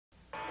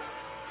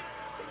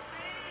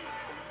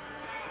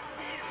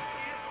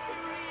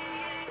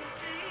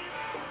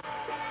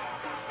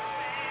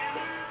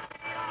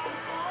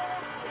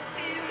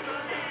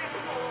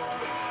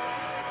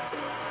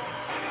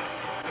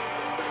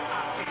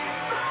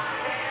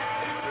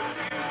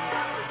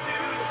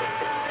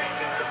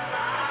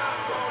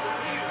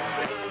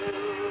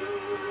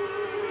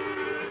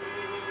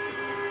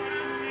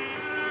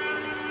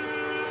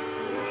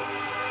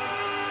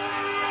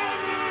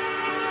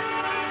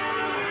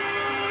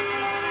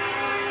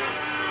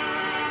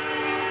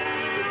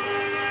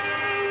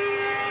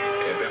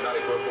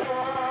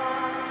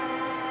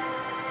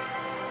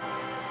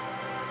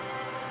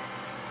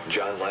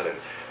John Lennon.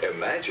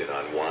 Imagine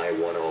on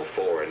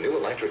Y104, a new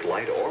electric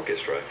light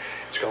orchestra.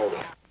 It's called...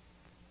 House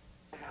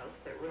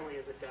that really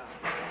is a dump.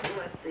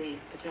 Let the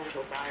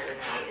potential buyer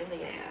know in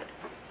the ad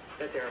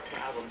that there are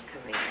problems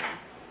coming in.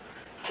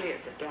 Gee,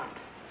 it's a dump,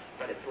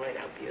 but it's laid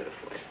out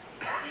beautifully.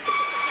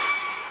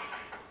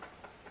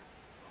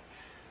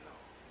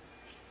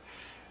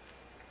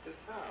 This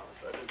house,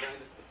 I designed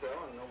it to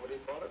sell, and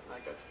nobody bought it, and I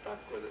got stuck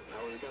with it. And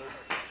I was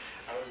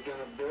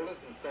gonna build it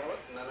and sell it,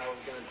 and then I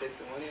was gonna take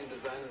the money and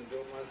design and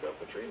build myself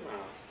a dream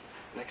house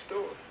next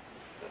door.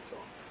 That's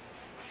all.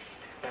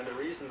 And the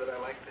reason that I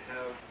like to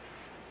have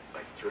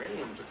like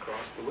geraniums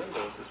across the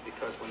windows is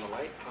because when the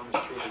light comes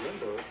through the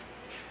windows,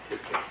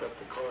 it picks up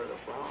the color of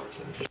the flowers.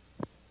 And he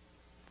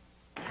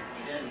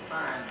didn't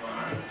find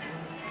one.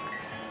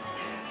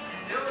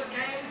 Till it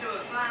came to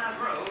a side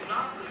road,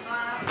 not the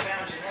side that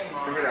found your name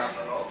on the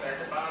envelope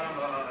at the bottom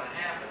of a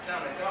half a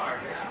ton of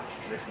garbage.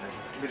 listen,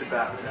 give me the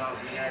bat. No,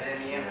 if you had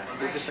any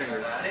information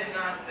about it, and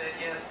I said,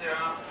 yes, sir,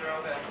 Officer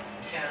Obed,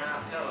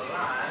 cannot tell a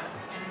lie.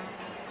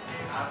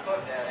 I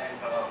put that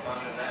envelope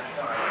under that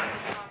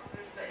garbage.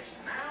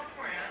 Now,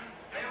 friends,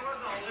 there was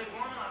only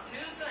one or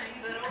two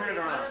things that Obed could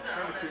have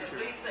done at the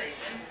police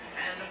station,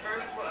 and the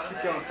first was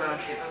that he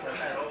could give us a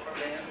medal for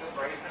being so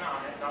brave and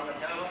honest on the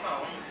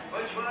telephone,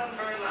 which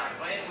wasn't very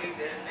likely, and we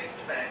didn't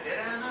expect it.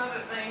 And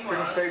another thing was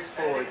that he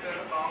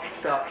could have fallen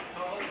Stop.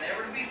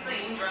 never to be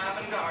seen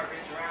driving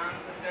garbage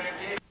around the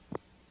vicinity.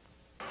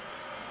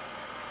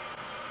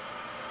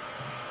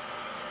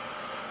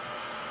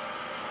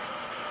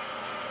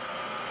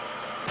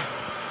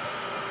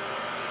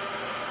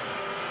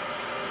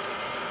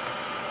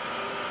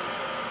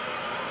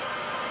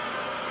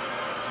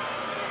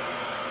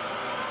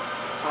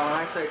 When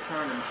I say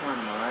turn them,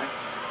 all right?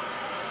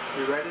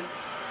 You ready?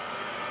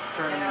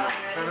 Turn them now.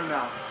 Turn them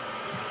now.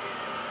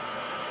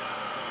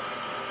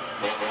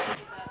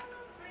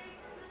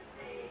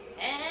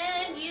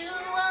 And you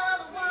are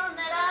the one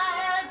that I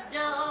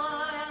adore.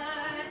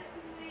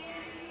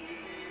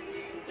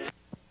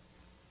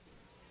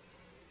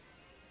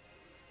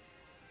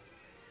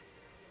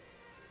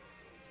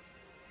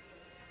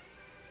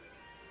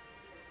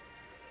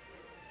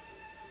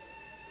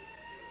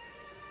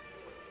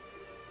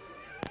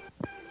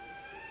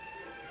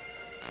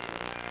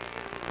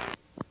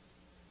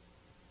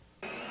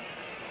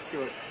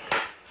 Good.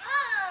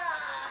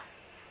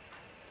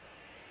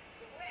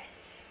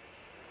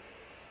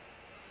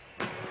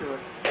 Good.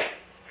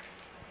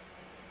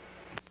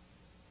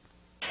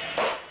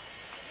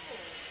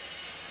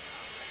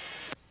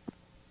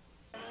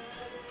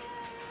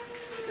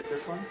 Get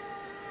this one?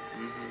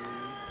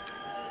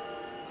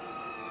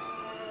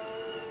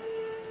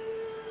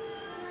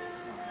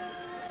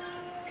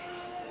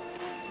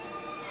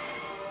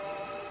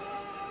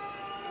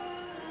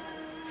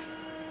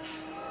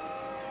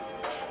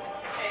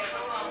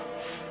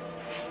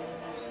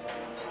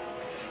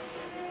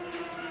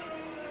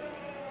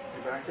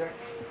 You back there?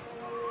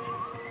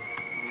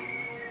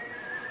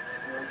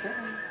 Okay.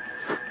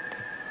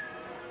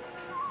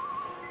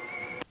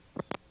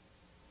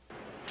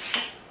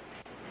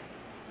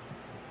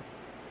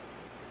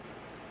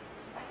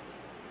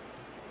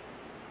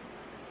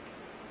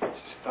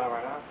 Just fell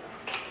right out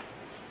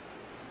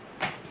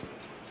there.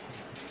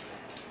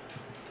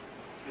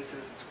 This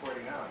isn't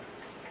squirting out.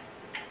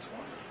 It's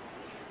wonderful.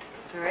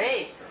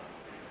 Great.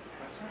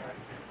 That's all right.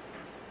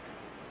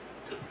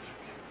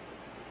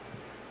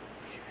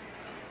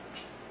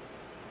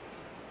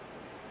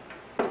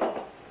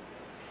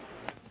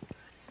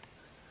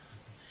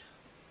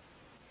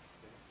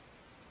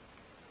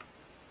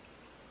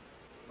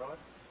 Rod?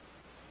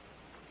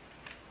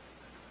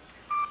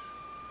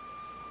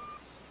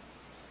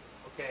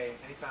 Okay,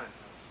 anytime.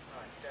 All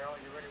right, Daryl,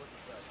 you ready with the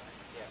thread, right?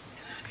 Yeah.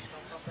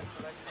 Don't pump that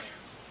for that train.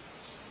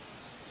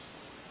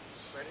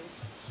 Ready?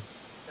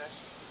 Set?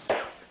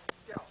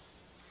 Go.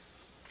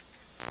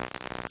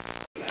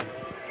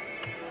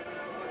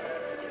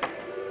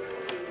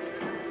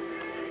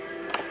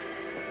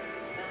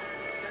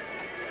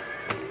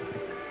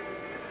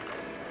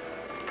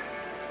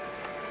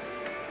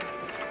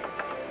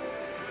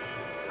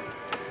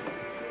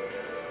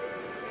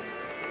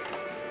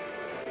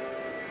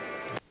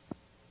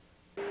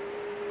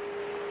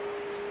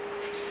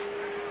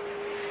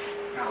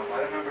 Now,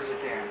 by the numbers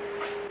again.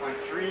 On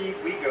 3,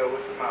 we go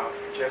with the mouth.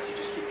 Jesse,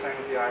 just keep playing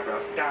with the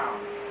eyebrows. Down.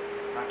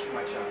 Not too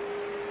much up.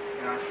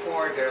 And on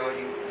 4, Daryl,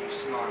 you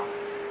snarl.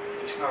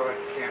 You snarl like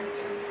the camera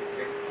tends.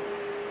 Okay?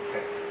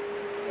 Okay.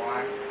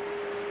 1,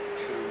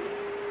 2,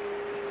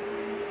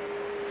 3,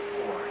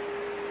 4.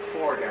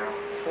 4, Daryl.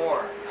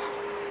 4.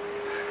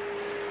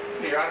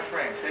 You're out of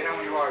frame. Stay down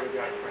where you are, you'll be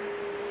out of frame.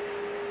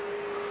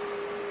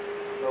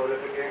 Lower lip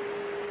again.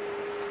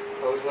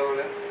 Close lower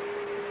lip.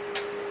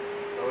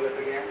 Lower lip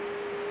again.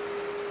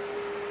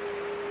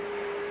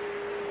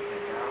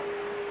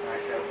 When I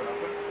say open,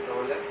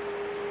 lower lip.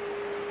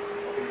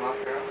 Open your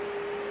mouth, Daryl.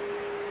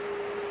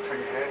 Turn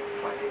your head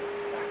slightly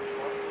back and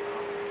forth.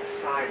 The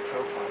side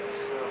profile is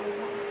so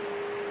wonderful.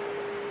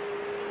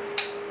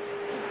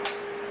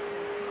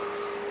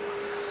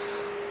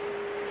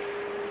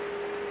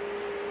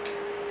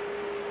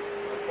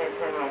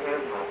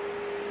 have much.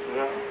 You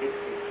have to fix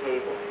the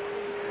cable.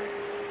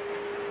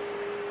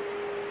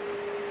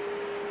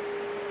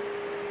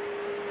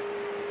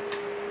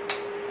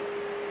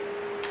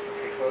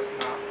 Okay, close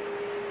enough.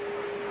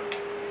 Close enough.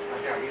 Now,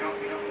 down. You don't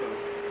move.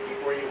 Keep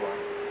where you are.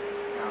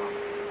 Now,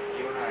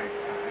 you and I,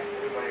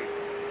 everybody,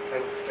 play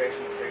with the face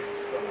when the face is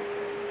still like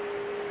this.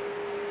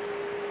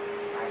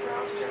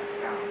 Eyebrows just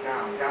down,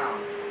 down, down.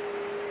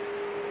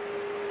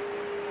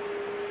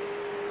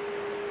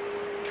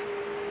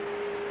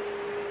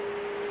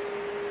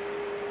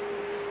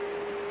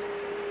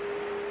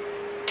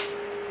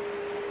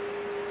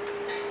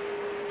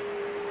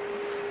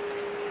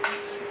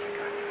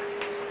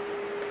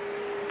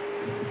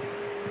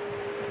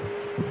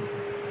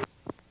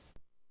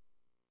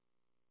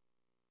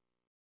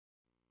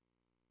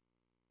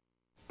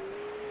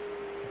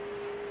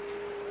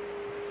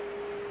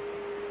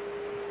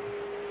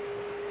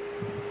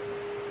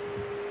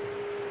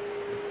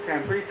 Okay,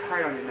 I'm pretty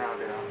tight on you now,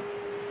 Dale.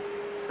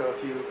 So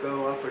if you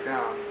go up or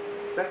down,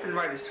 left and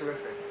right is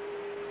terrific.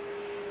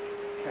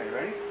 Okay,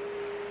 ready?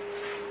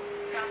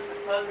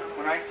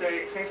 When I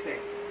say, same thing,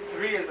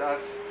 3 is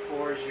us,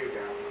 4 is you,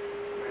 Dale.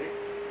 Ready?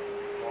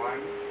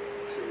 1,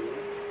 2,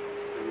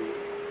 3,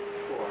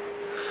 4.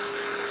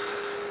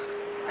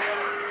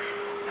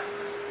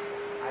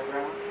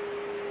 Eyebrows,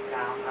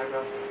 down,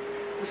 eyebrows down.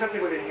 Do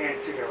something with your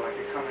hands too, Dale, like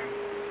you're coming.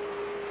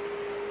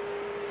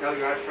 No,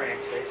 you're out of frame.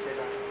 Stay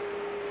down.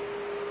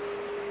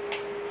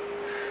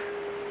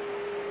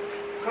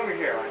 Come over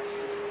here, like,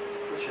 just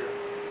push your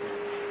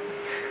hands.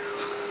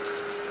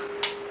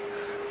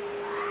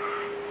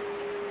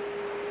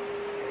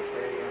 Okay,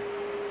 say it again.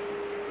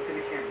 Look at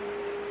the camera.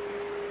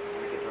 I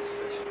want to get those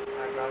fish.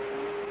 Eyebrows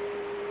down.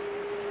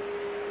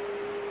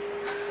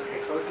 Okay,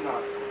 close the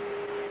mouth.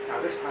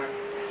 Now this time,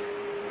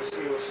 we'll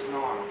see you will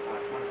snarl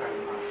like one side of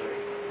the mouth.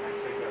 Ready? And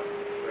I say go.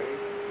 Ready?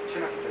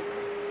 Chin up a bit.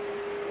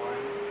 1,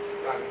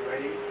 Robin,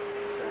 ready,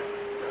 set,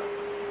 go.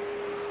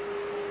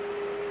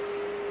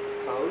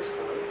 Close,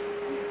 close.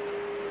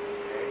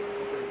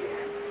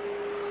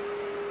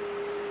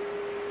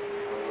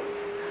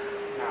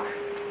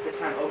 This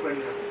time open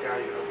the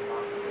Daryl, you open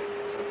mouth a bit.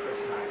 So Chris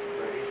and I,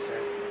 ready,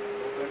 set,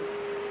 open.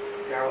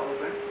 Daryl,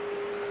 open.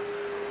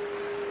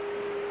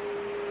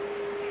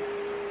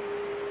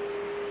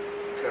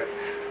 Good.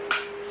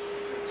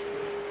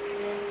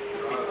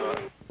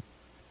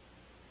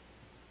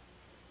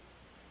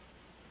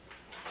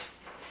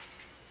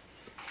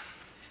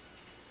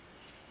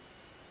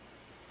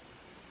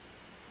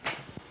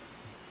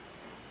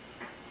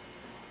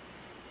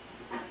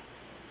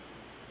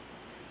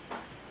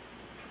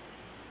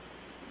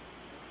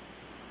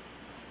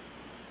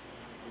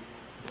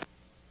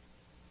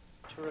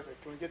 Terrific.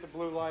 Can we get the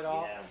blue light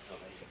off? Yeah,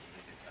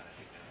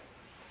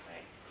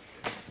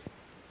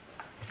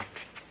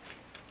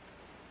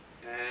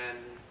 and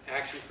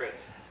action, Chris.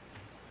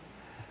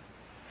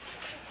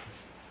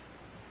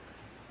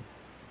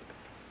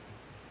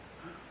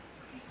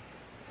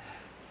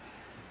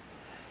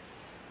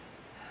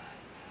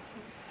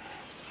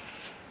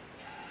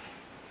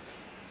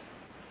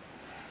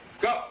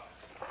 Go!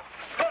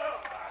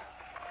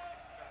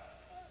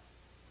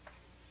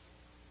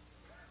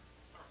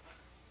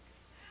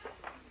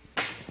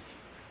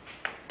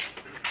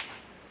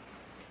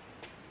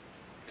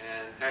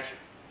 Action.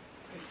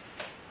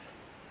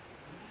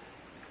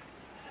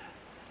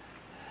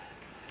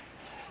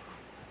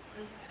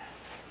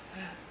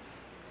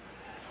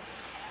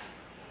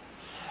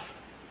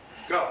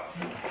 Go.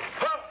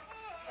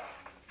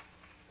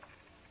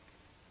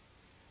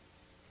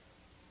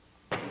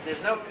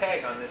 There's no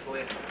peg on this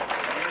lid. You're going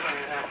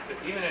to have to,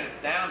 even in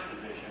its down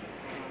position,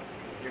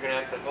 you're going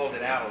to have to hold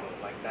it out a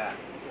little like that.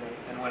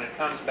 And when it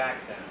comes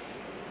back down,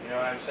 you know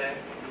what I'm saying?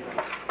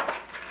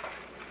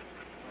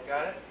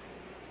 Got it?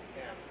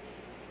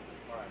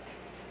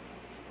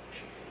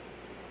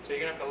 So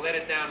you're going to have to let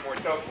it down more,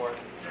 so forth.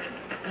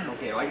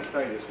 Okay, I can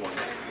study this one.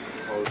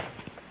 Oh.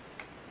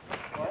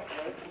 What?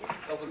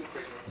 Open the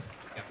freezer.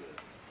 Yeah.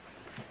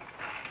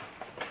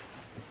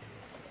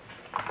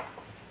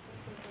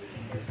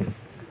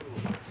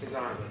 His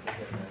arm.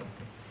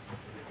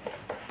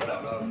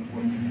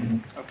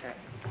 Okay.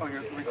 Oh,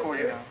 you're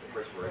recording now.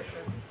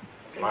 Respiration.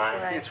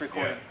 Mine. It's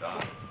recording.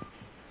 Yeah.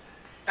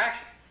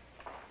 Action.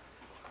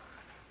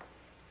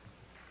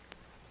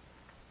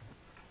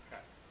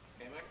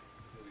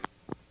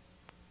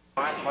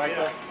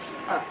 Michael.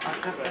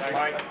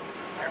 Mike.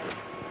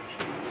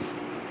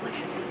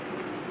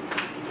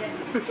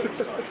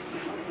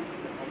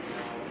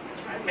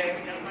 Okay.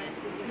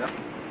 No.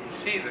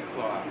 See the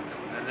claw,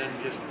 and then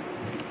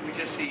we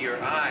just see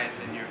your eyes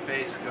and your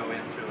face go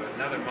into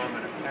another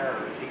moment of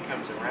terror as he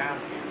comes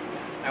around you.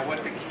 Now,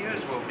 what the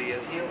cues will be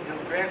is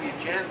he'll grab you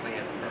gently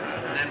at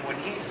first, and then when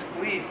he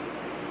squeezes,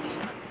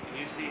 can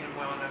you see him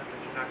well enough that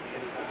you're not going to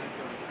hit his eye?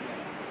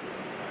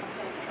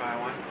 Let's try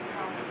one.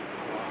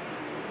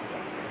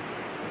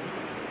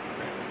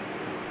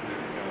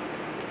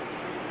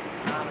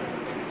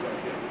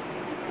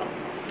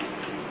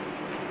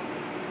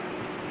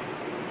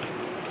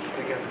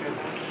 Think that's good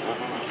now?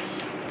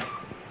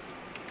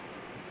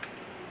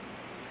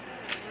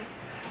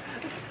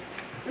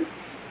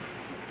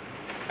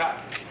 Cut.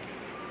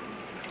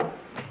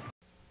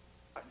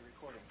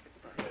 Recording.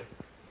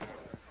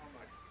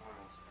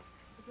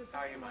 How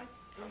are you, Mike?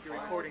 You're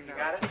recording now. You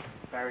got it?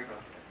 Very good.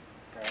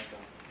 Very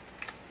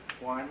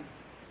good. 1,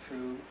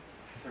 2,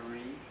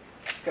 3,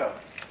 go.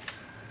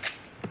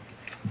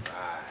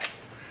 Right.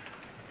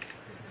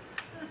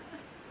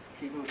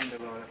 Keep moving the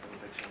lower lip a little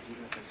bit, George,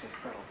 even if it's just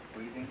subtle.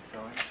 Breathing,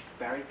 going.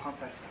 Barry, pump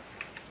that stuff.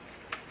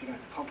 You're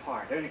going to pump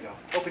hard. There you go.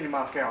 Open your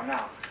mouth, Daryl,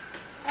 now.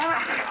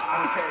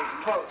 Okay,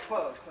 close.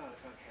 Okay.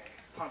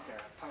 Pump,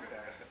 Daryl. Pump.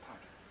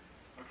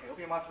 Okay, open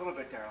your mouth a little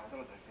bit, Daryl. A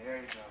little bit. There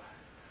you go.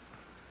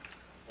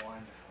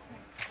 Wonderful.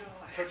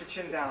 Put your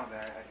chin down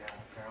there,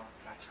 Daryl.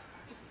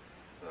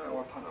 Gotcha.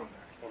 More pumping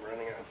there. I'm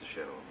running out the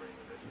shadow of brain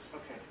business.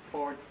 Okay,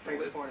 forward,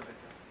 face forward a bit.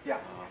 Yeah.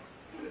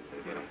 Okay,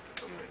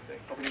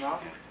 thank Open your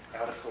mouth. you.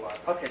 Out of saliva.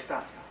 Okay,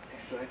 stop.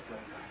 Okay,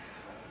 good.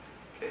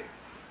 Okay.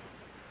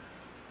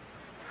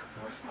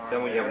 More snarl Then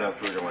when you have there. enough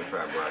food, I want to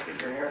try a bracket.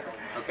 Here.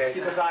 Okay.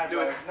 Keep his eye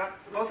Do it. closed. Not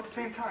both at the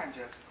same time,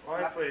 Jess. All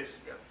right, Not- please.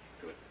 Yeah,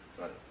 do it.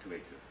 Got it.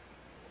 282.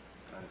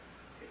 Okay,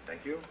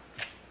 thank you.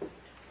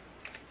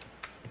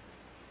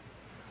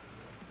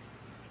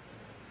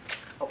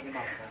 Open your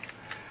mouth. Now.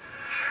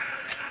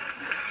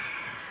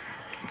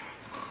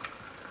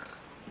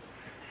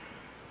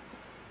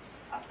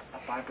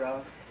 Up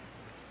eyebrows.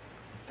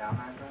 Down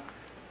eyebrows.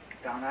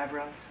 Down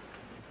eyebrows.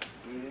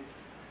 Breathing.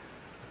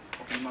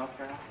 Open your mouth,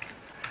 Daryl.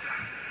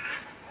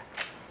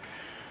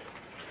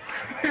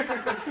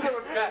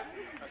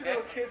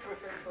 Little kiss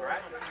with it. All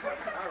right.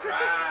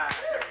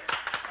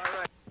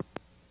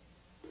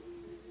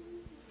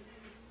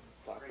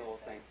 Block the whole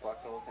thing.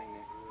 Block the whole thing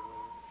there.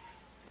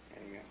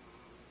 There you go.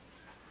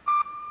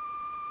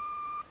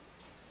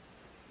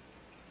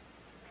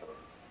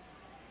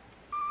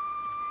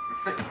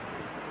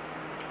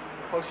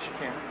 Close as you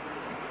can.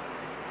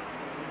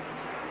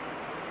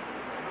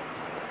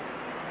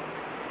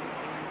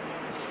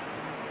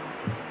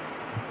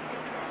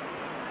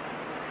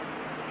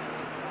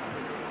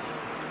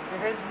 Your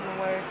head's in the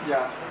way.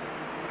 Yeah.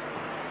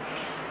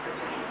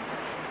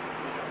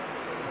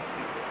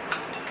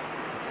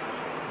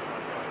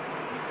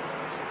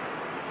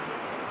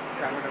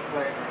 Yeah, I'm gonna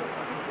play.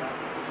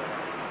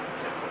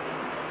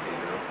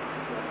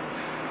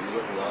 You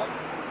look a lot.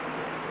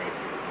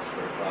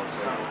 For a problem,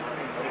 so.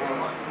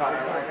 I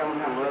don't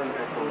have to learn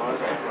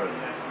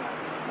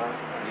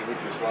You hit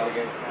your slot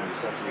again, and you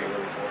essentially get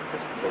ready for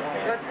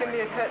it. Let's give me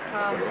a cut,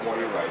 Tom. Okay, one,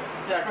 you're right.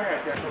 Yeah, go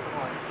ahead, Jeff. Come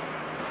on.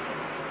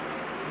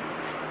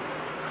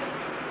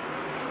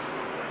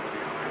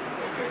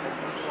 Okay.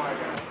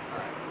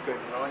 Good.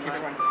 Keep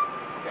it running.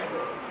 Okay,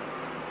 roll.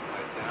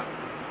 Lights out.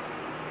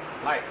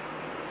 Light.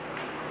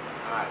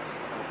 Eyes.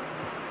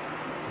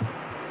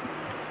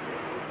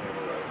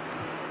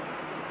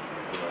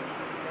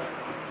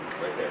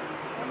 Right there.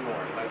 One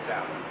more. Lights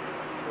out.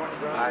 Watch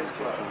the Eyes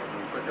closed.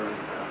 Put the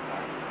wrist down.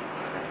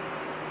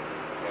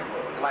 Okay,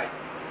 roll. Light.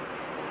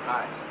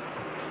 Eyes.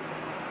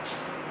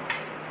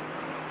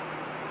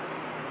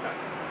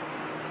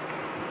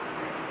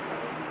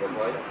 Work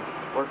light.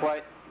 Work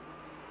light.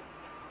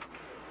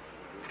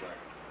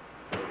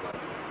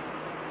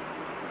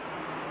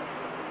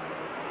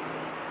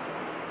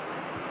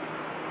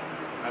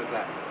 How's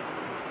that?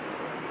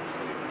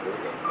 There we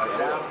go. Lights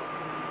Yeah, out.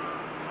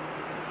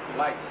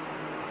 Lights.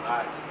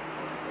 Eyes.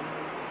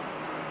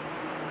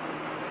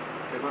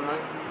 Good one, Mike?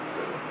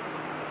 Good.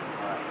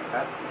 All right.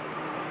 Cut.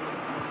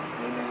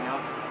 Anything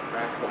else?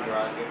 Open your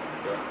eyes again.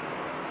 Go.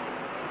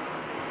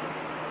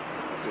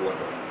 Do one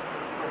more.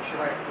 Or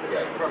should I?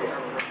 Yeah, you can do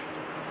it.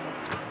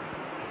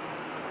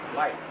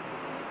 Light.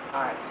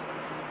 Eyes.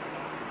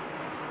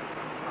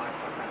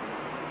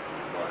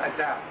 Lights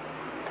out.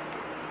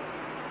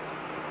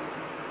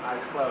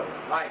 Eyes closed.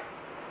 Light.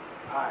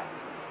 Eyes.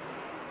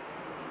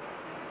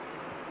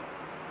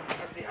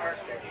 The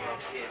architect.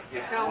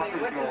 Tell me,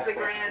 what is the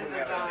grand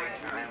design?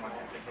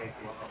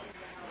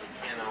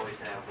 Can't always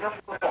have.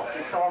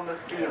 It's on the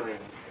ceiling.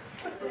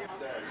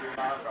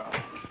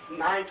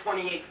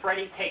 928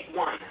 Freddie, take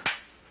one.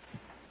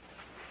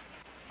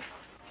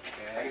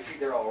 I can see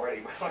there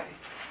already. All right.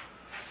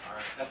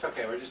 That's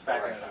okay. We're just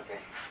backing it up. Okay.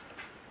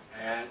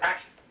 And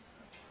action.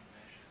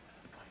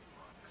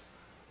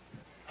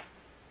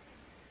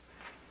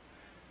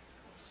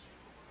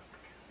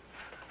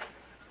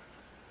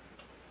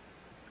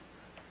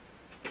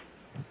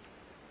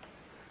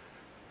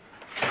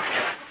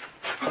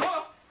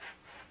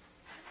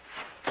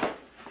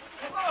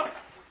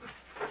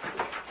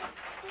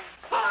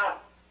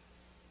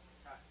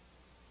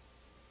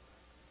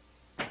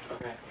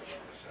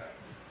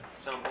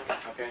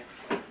 Okay.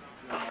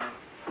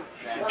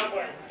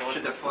 Okay.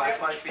 Should the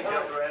flashlights be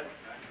tilted red?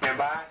 Stand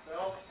by.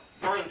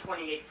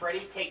 928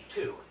 Freddie, take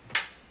two.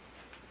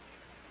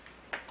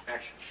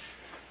 Action.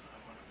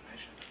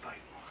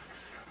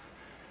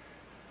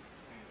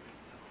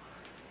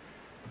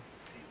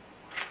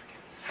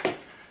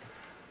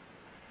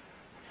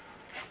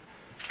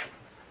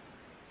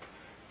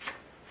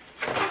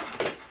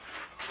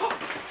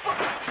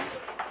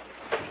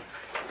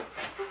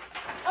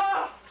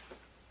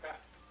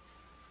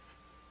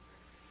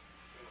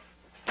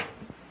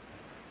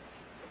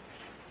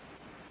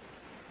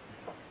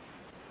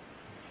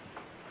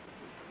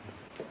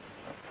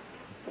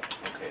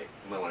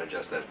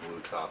 adjust that blue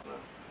top now.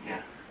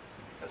 Yeah.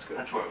 That's good.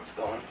 That's where it was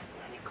going.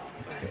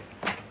 Okay.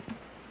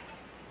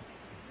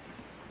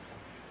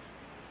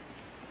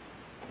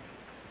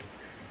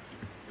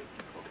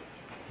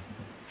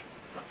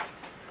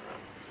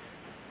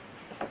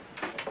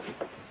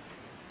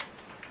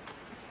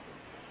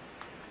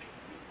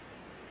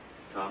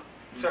 Tom?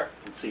 Sir.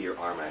 You can see your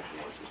arm action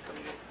once it's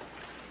coming in.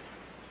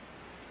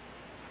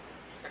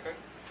 Second.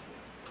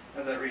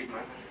 How's that read,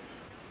 Mike?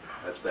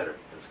 That's better.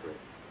 That's great.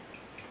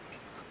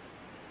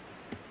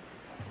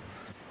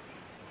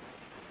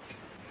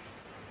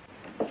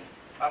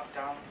 Up,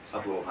 down.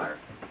 Up a little higher.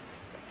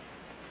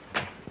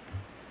 All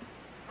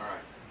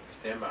right.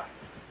 Stand by.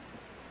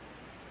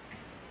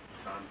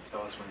 Tom,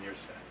 tell us when you're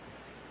set.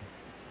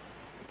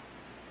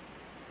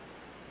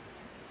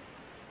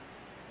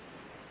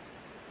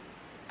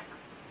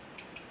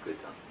 Good,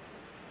 Tom.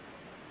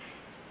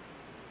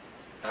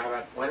 How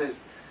about when is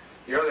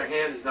your other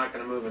hand is not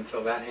going to move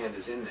until that hand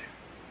is in there?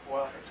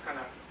 Well, it's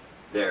gonna.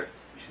 There.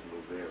 You should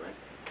move there, right?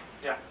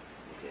 Yeah.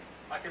 Okay.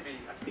 I can be.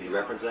 Can you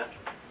reference that?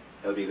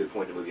 That would be a good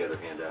point to move the other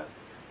hand out.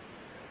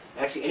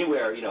 Actually,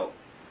 anywhere, you know,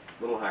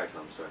 a little higher,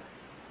 Tom, sorry.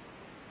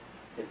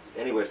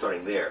 Anywhere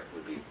starting there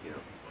would be, you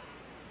know,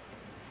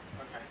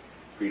 Okay.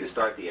 for you to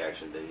start the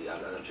action. Then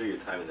I'm sure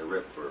you're timing the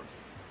rip for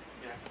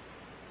Yeah.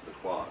 the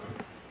claw.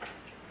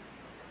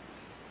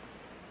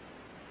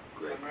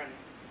 Great. I'm ready.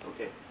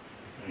 Okay.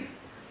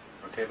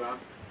 Okay, Bob?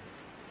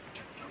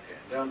 Okay.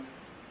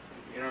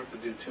 You don't have to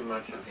do too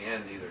much at the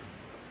end either.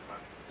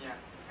 Yeah.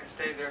 I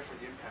stay there for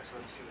the impact, so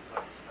let me see the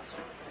focus. That's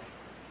right.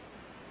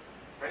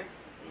 Ready?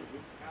 Mm-hmm.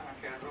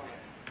 Okay, I'm rolling.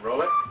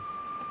 Roll it.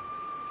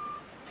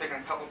 Taking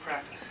a couple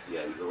practice.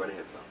 Yeah, you go right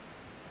ahead, Tom.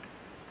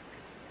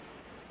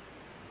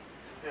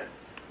 This is it.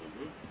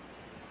 Mm-hmm.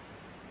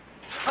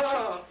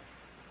 Oh!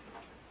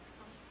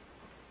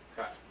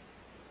 Cut.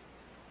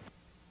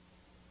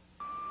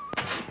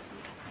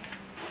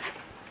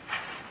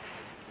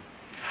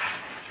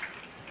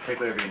 Take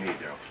whatever you need,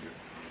 Daryl.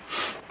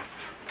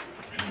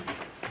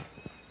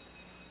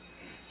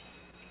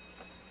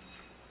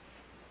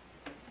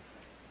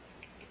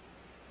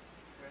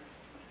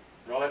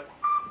 Roll it.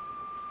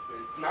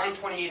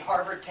 928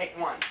 Harvard, take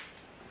one.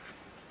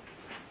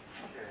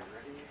 Okay,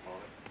 ready?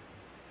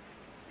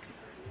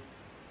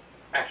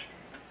 Action.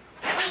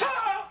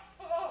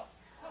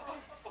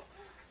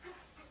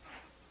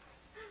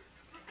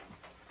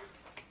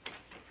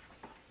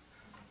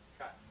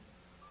 Cut.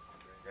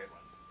 Great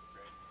one.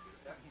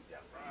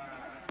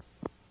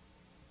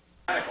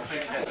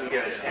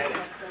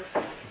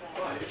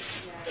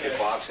 If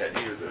Bob's had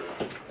either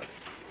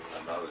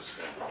a nose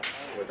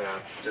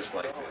Without. just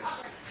like this,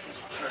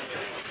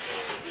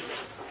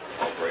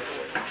 I'll break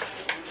away.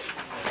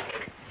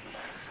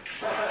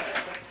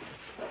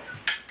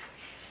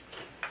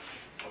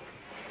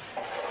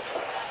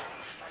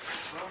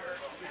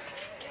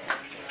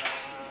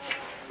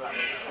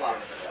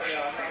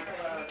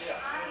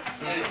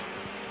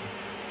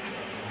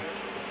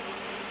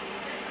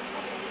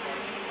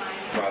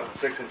 About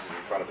 6 inches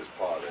in front of his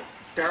paw there,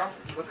 Daryl,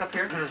 look up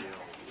here.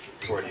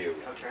 toward you.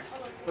 Okay.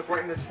 Look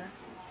right in this here.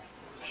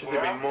 Should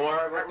there be more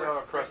of it though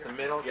across the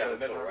middle? Yeah, so the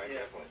middle, it's not- right?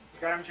 Definitely. You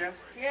got him, Jess?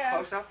 Yeah.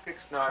 Close up?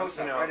 No, Close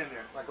you up, know, right in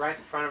there. like right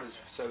in front of us,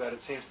 so that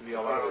it seems to be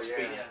a lot of his yeah,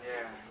 feet,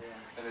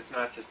 yeah. and it's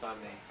not just on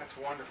the. That's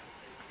wonderful.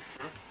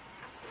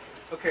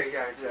 Okay,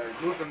 yeah,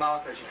 move the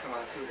mouth as you come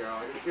out too,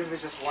 Daryl. Even if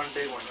it's just one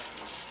big one.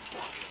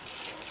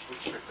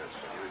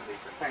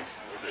 Thanks.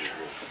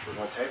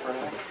 Want tape or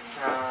anything?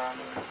 I'm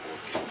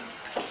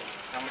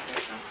gonna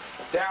take some.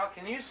 Daryl,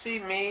 can you see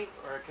me,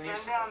 or can you?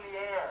 down the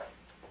air.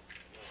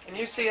 Can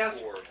you see us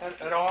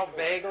at all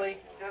vaguely?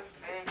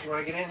 Just You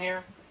want to get in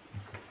here?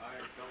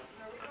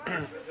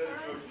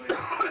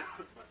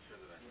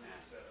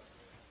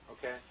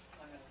 Okay.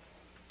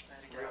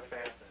 Real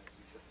fast.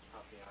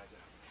 Pop the eyes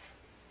out.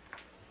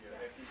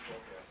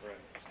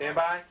 Stand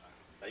by.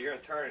 Now you're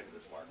going to turn into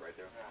this mark right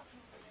there.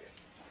 Okay.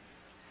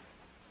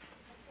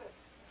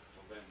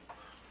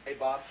 Hey,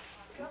 Bob.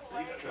 Can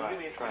you give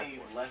me any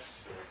less?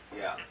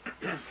 Yeah.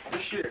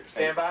 Just shoot it.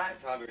 Stand by.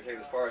 Tom, you're going to take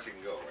it as far as you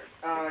can go,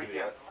 right?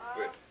 Yeah.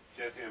 Good.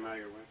 Jesse, am I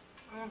your way?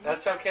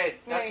 That's okay.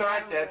 That's all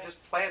right, Deb. Just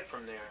play it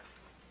from there.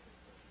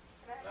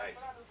 Nice.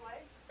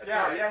 That's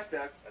Yeah, great. yes,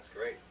 Deb. That's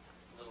great.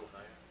 A little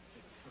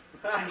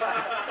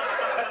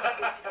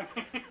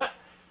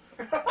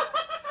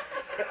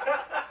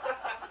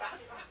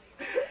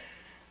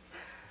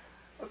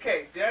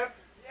Okay, Deb.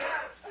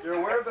 You're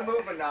aware of the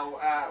movement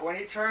now. When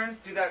he turns,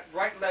 do that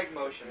right leg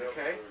motion,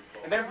 okay?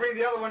 And then bring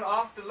the other one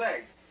off the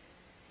leg.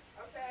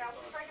 Okay, I'll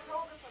see if I can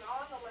hold this one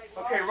on the leg.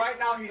 Okay, right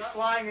now he's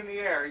flying in the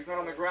air. He's not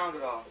on the ground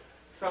at all.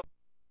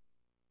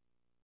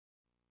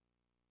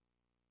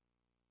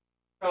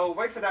 So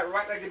wait for that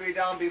right leg to be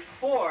down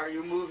before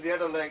you move the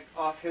other leg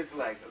off his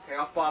leg, okay,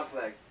 off Bob's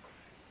leg.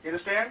 You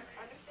understand?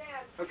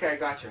 Understand. Okay,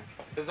 gotcha.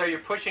 As though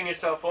you're pushing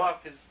yourself off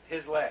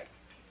his leg.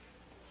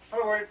 In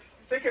other words,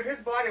 think of his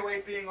body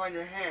weight being on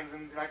your hands,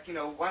 and like, you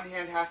know, one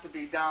hand has to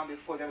be down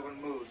before the other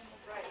one moves.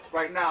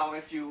 Right. Right now,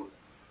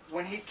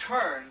 when he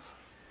turns,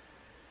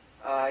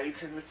 You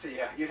can, let's see,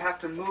 you'd have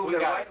to move We the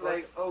got right it.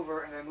 leg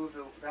over and then move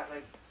that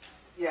leg.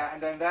 Yeah,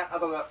 and then that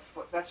other left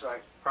foot. That's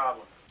right.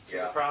 Problem. See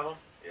the problem?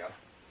 Yeah.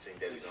 Seeing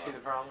Did Debbie's you see arm. the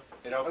problem?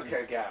 It opens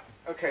Okay. the gap.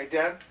 Okay,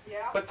 Deb?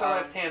 Yeah. Put the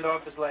left hand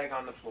off his leg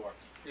on the floor.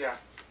 Yeah.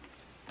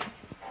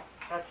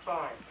 That's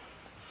fine.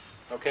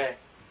 Okay.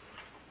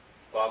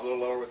 Bob, a little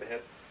lower with the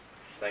head.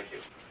 Thank you.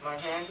 My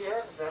hand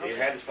here? Is that Your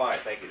head is fine.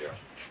 Thank you, Daryl.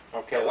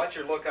 Okay. Now, once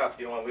you look up,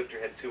 you don't want to lift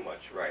your head too much.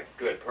 Right.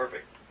 Good.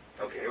 Perfect.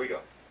 Okay, here we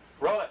go.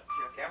 Roll it.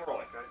 Camera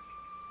rolling.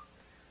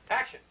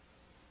 Action.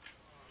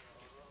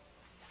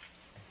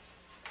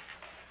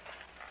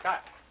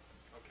 Cut.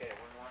 Okay,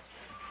 one more.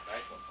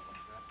 Nice one.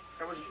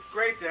 That was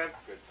great, Deb.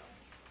 Good.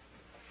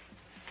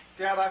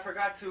 Deb, I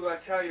forgot to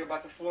tell you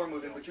about the floor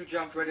moving, but you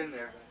jumped right in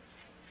there.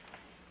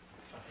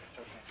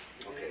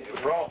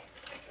 Okay. Roll.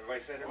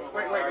 Everybody say that.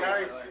 Wait,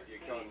 Larry's... You're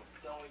killing.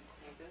 Don't we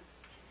need this?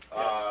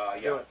 Yeah.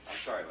 Do it. I'm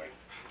sorry, Larry.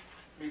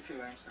 Me too,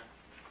 I'm sorry.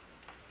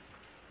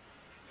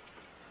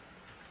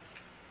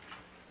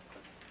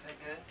 Is that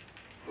good?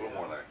 A little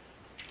more, Larry.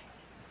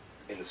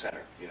 In the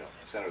center,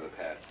 center of the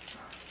pad.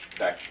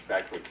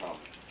 Back toward Tom.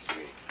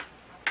 Sweetie.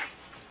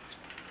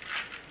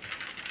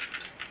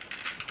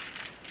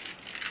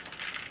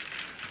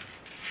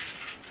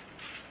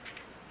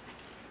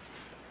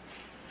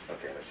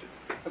 Okay, that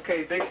should.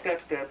 Okay, big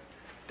steps, Deb.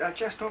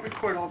 Jess, don't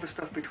record all the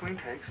stuff between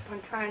takes.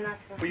 I'm trying not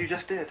to. Well, you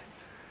just did.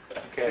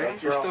 Okay,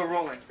 let's You're roll. still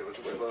rolling. It was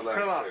a little Larry.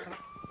 Cut off. Clear.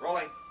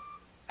 Rolling.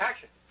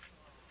 Action.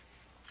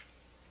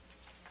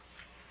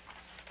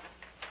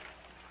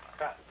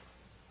 Cut.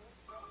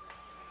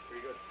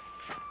 Pretty good.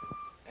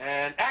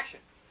 And action.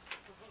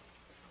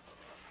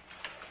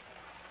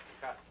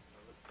 Cut.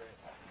 That looks great.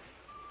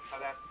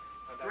 How'd that?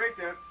 Great,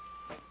 Deb.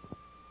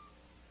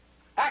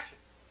 Action.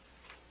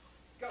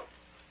 Go.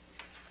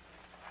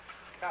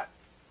 Cut.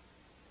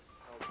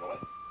 Rolling.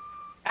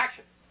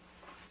 Action.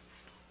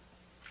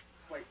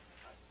 Wait.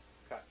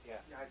 Cut. Yeah.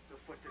 Yeah, the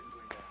foot didn't do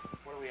that.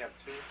 What do we have?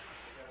 Two.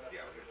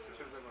 Yeah, we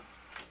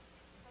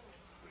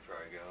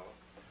try again.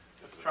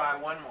 Let's try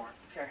one more.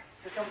 Okay,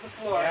 here comes the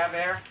You floor. have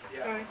air?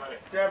 Okay.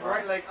 Deb,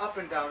 right leg up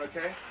and down,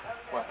 okay?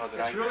 What? Oh, did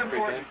I It's real creep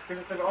important in?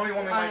 because it's the only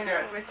woman like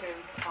that.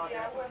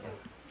 Yeah, it wasn't.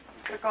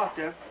 Click off,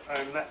 Deb.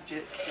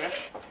 Jess?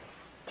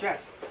 Jess,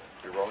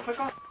 You're rolling. click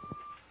off.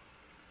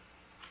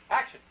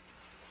 Action.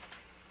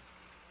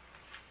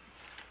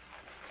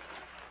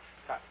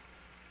 Cut.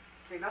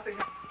 Okay, nothing.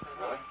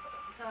 Rolling.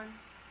 Done.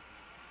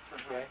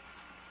 Okay.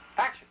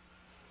 Action.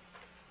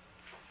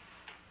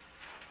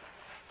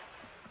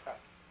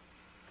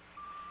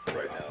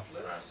 Right now.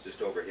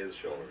 Just over his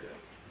shoulder,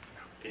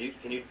 yeah.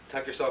 Can you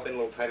tuck yourself in a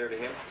little tighter to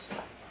him? To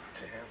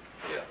him.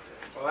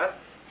 Yeah. What?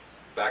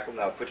 Back,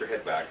 now put your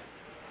head back.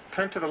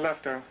 Turn to the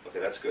left, Daryl. Okay,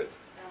 that's good.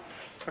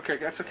 Okay,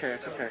 that's okay,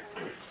 it's okay.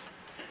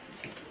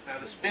 Now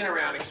the spin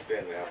around.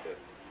 Spin, we have to.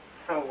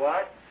 Oh,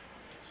 what?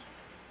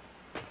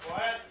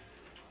 What?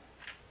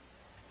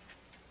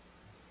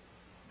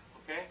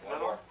 Okay. One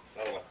more.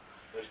 Another one.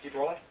 Just keep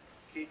rolling.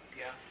 Keep.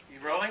 Yeah.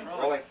 You rolling?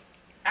 Rolling.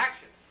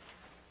 Action.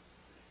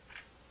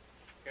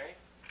 Okay.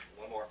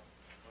 One more.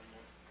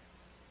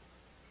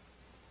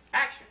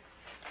 Action.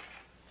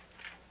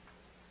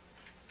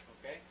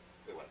 Okay.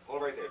 Good one.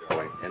 Hold it right there,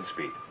 Darrell. And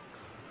speed.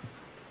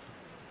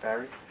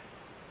 Barry?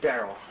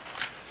 Daryl.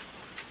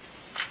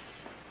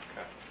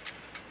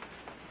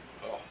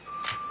 Oh.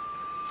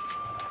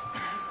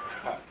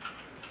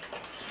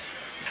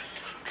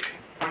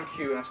 On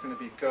cue, that's going to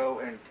be go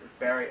and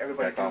Barry,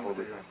 everybody Back off do a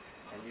little bit.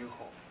 and you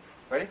hold.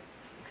 Ready?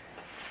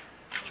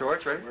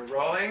 George, ready? We're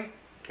rolling.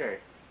 Okay,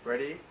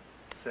 ready,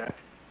 set,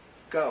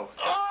 go.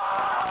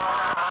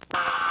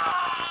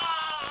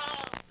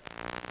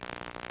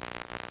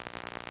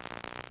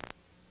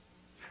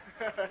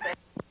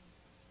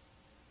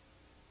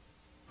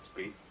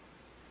 Speed.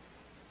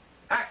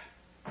 Action.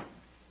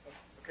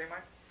 Okay,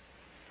 Mike?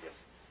 Yes.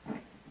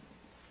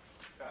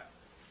 Cut.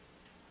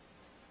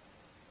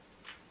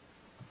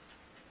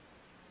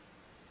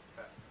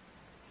 Cut.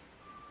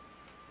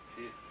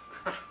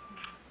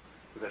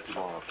 Was that too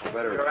long?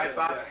 Better. You all right,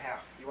 Bob?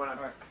 You want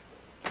to...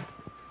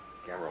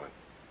 Camera rolling.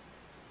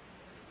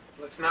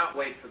 Let's not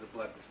wait for the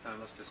blood this time.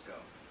 Let's just go.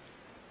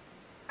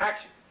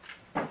 Action.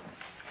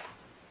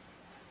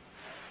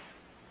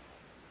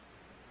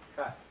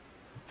 Cut.